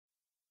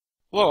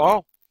Hello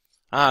all.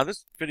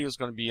 This video is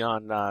going to be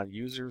on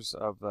users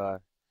of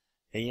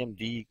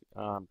AMD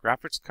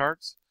graphics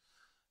cards.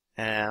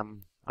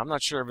 I'm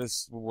not sure if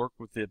this will work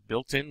with the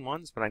built-in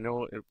ones, but I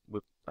know it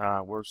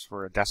works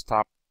for a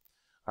desktop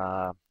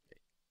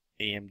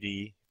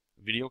AMD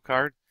video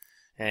card,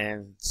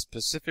 and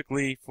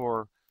specifically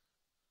for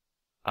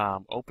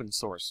open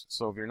source.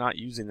 So if you're not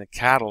using the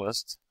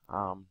Catalyst,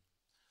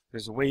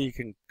 there's a way you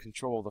can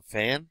control the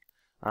fan.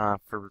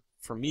 For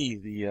me,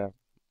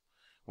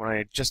 when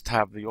I just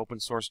have the open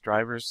source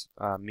drivers,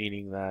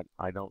 meaning that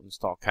I don't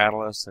install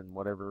Catalyst and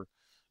whatever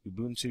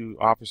Ubuntu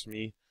offers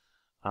me,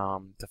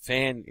 the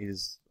fan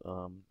is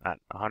at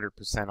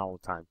 100% all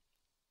the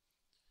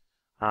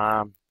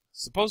time.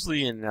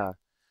 Supposedly in the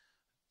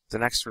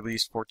next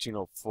release,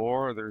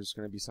 14.04, there's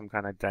going to be some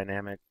kind of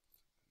dynamic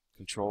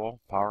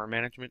control, power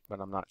management,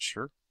 but I'm not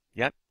sure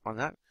yet on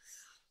that.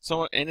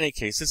 So in any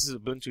case, this is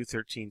Ubuntu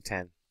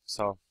 13.10.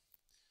 So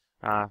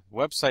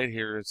website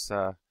here is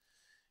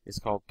it's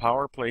called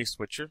Power Play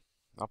Switcher.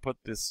 I'll put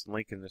this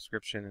link in the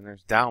description, and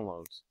there's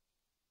downloads.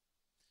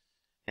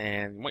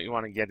 And what you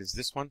want to get is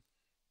this one,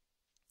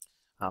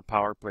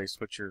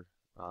 PowerPlaySwitcher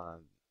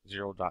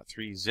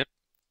 0.3 zip.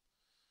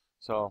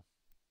 So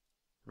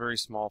very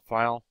small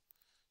file,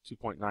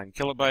 2.9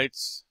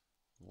 kilobytes.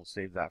 We'll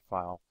save that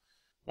file.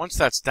 Once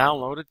that's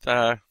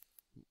downloaded,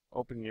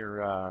 open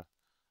your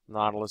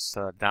Nautilus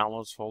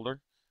downloads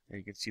folder, and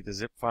you can see the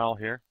zip file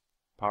here,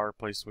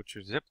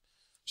 PowerPlaySwitcher zip.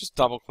 Just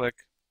double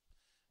click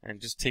and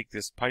just take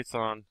this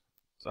Python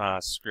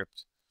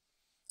script,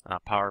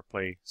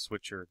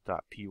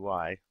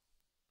 PowerPlaySwitcher.py,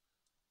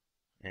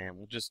 and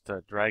we'll just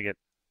drag it,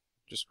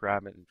 just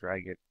grab it and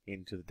drag it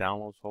into the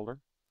downloads folder,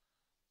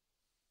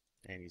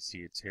 and you see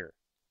it's here.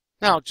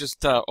 Now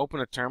just open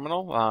a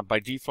terminal.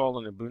 By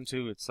default in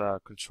Ubuntu it's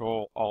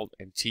Control Alt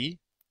and T.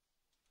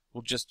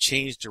 We'll just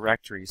change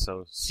directory,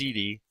 so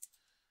CD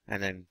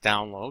and then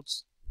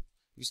downloads.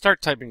 You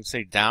start typing,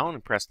 say, down,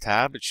 and press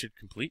tab, it should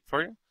complete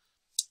for you,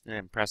 and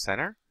then press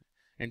enter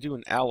and do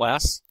an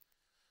ls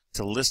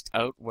to list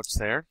out what's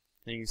there.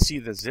 And you can see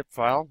the zip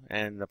file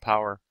and the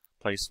Power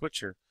Play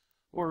Switcher.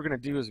 What we're going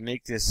to do is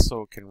make this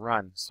so it can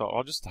run. So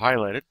I'll just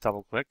highlight it,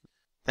 double click,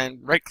 then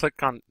right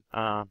click on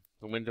the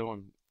window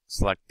and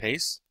select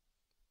paste.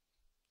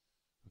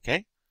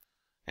 Okay,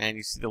 and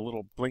you see the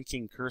little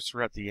blinking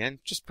cursor at the end.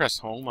 Just press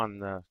home on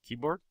the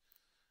keyboard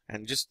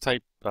and just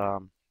type a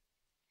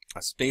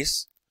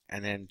space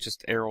and then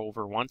just arrow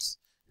over once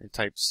and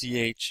type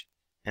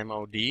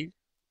chmod,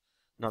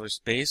 another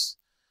space,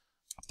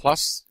 a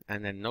plus,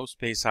 and then no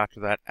space after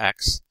that,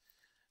 X,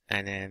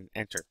 and then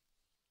enter.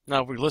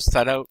 Now if we list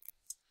that out,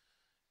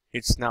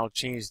 it's now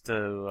changed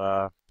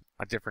to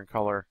a different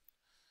color,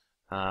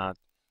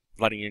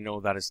 letting you know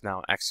that it's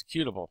now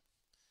executable.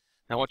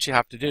 Now what you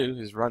have to do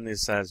is run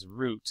this as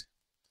root.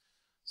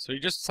 So you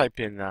just type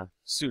in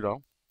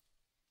sudo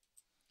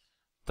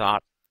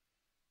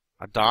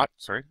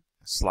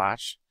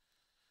slash,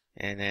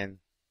 and then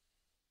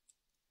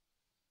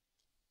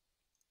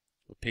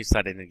we'll paste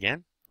that in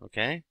again,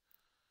 okay,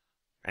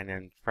 and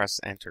then press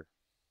enter.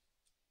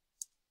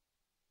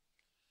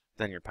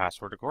 Then your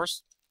password, of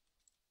course,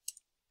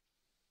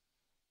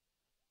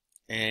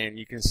 and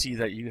you can see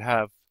that you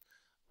have,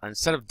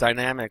 instead of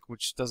dynamic,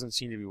 which doesn't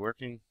seem to be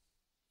working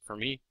for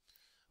me,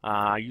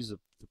 I use the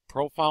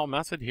profile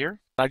method here.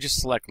 I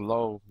just select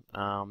low,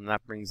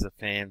 that brings the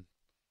fan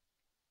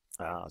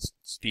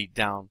speed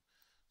down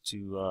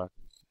to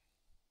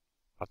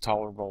a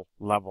tolerable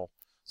level,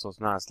 so it's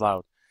not as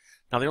loud.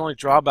 Now the only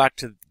drawback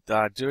to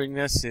doing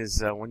this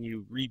is when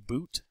you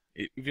reboot,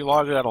 if you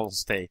log out it'll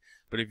stay,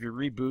 but if you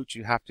reboot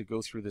you have to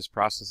go through this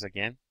process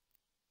again.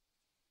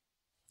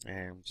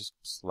 And just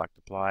select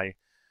apply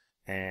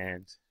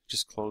and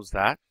just close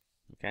that,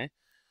 okay?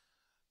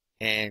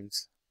 And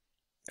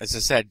as I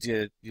said,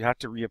 you have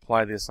to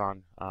reapply this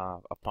on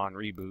upon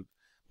reboot,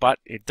 but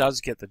it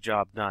does get the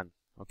job done,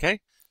 okay?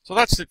 So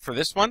that's it for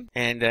this one,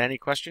 and any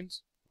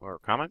questions or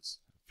comments,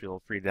 feel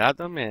free to add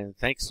them, and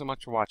thanks so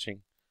much for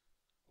watching.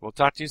 We'll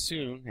talk to you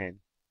soon, and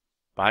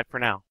bye for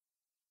now.